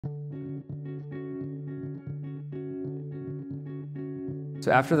So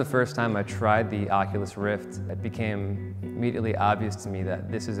after the first time I tried the Oculus Rift, it became immediately obvious to me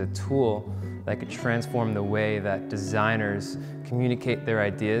that this is a tool that could transform the way that designers communicate their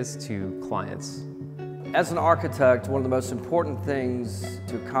ideas to clients. As an architect, one of the most important things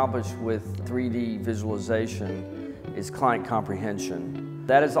to accomplish with 3D visualization is client comprehension.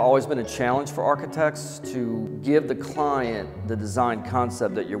 That has always been a challenge for architects, to give the client the design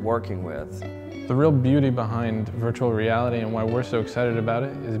concept that you're working with. The real beauty behind virtual reality and why we're so excited about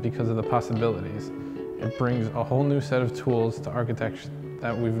it is because of the possibilities. It brings a whole new set of tools to architecture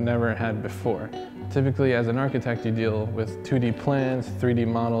that we've never had before. Typically, as an architect, you deal with 2D plans, 3D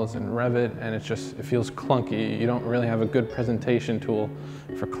models, and Revit, and it feels clunky. You don't really have a good presentation tool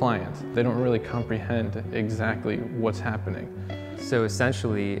for clients. They don't really comprehend exactly what's happening. So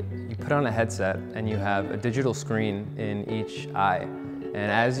essentially, you put on a headset and you have a digital screen in each eye. And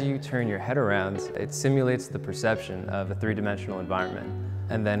as you turn your head around, it simulates the perception of a three-dimensional environment.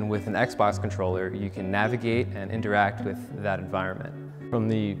 And then with an Xbox controller, you can navigate and interact with that environment. From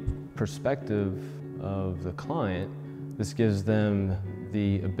the perspective of the client, this gives them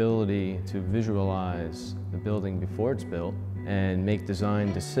the ability to visualize the building before it's built and make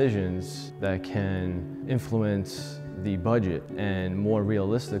design decisions that can influence the budget and more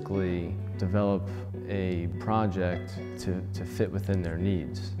realistically develop a project to fit within their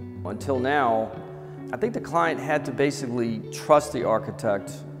needs. Until now, I think the client had to basically trust the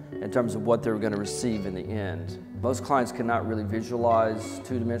architect in terms of what they were going to receive in the end. Most clients cannot really visualize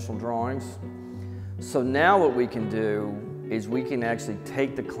two-dimensional drawings. So now what we can do is we can actually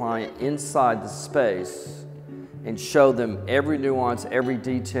take the client inside the space and show them every nuance, every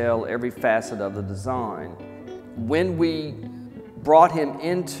detail, every facet of the design. When we brought him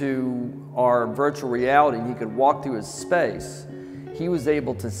into our virtual reality and he could walk through his space, he was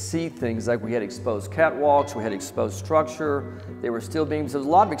able to see things like we had exposed catwalks, we had exposed structure, there were steel beams. There's a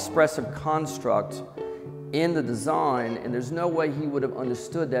lot of expressive construct in the design, and there's no way he would have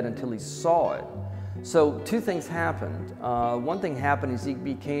understood that until he saw it. So two things happened. One thing happened is he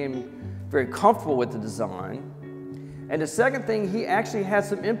became very comfortable with the design, and the second thing, he actually had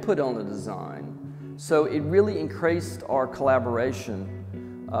some input on the design. So it really increased our collaboration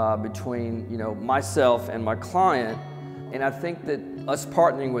between myself and my client. And I think that us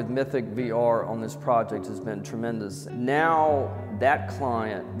partnering with Mythic VR on this project has been tremendous. Now that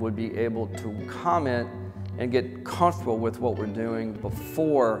client would be able to comment and get comfortable with what we're doing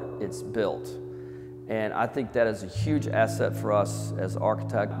before it's built. And I think that is a huge asset for us as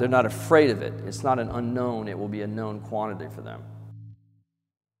architects. They're not afraid of it. It's not an unknown, it will be a known quantity for them.